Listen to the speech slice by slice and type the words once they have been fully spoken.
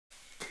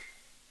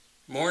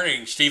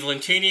Morning, Steve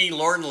Lentini,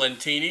 Lauren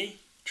Lentini,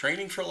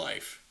 training for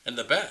life and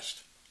the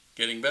best,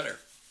 getting better.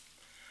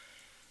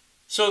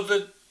 So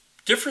the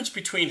difference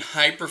between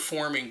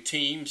high-performing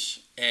teams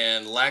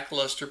and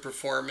lackluster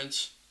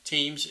performance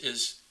teams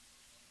is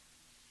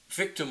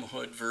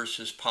victimhood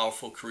versus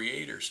powerful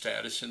creator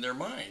status in their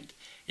mind.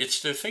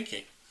 It's their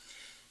thinking.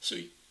 So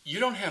you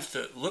don't have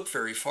to look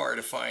very far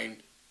to find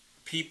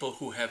people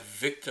who have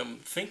victim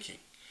thinking.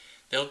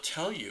 They'll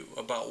tell you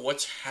about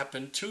what's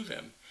happened to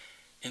them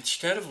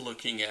instead of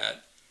looking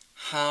at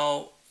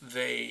how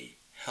they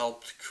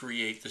helped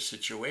create the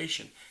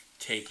situation,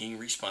 taking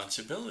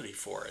responsibility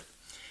for it.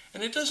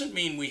 And it doesn't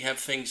mean we have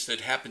things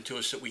that happen to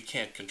us that we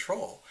can't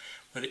control,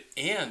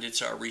 and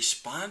it's our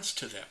response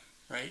to them,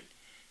 right?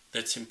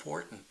 That's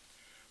important.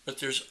 But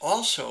there's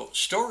also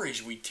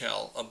stories we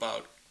tell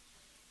about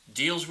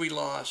deals we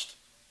lost,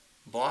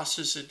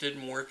 bosses that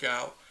didn't work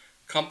out,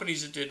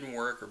 companies that didn't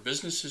work, or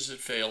businesses that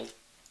failed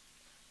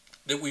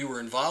that we were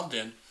involved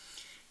in.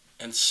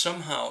 And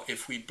somehow,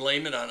 if we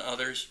blame it on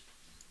others,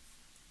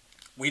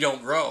 we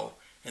don't grow.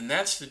 And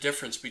that's the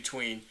difference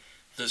between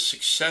the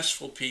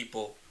successful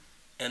people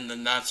and the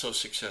not so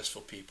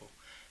successful people.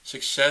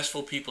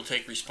 Successful people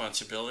take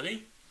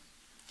responsibility.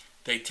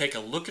 They take a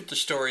look at the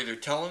story they're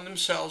telling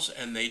themselves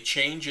and they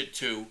change it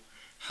to,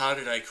 how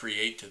did I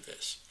create to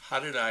this? How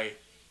did I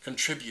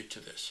contribute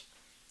to this?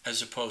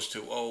 As opposed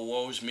to, oh,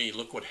 woe's me,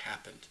 look what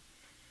happened.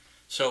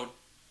 So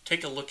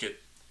take a look at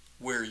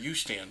where you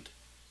stand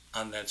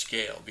on that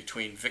scale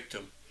between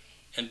victim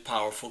and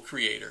powerful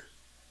creator.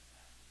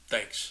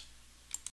 Thanks.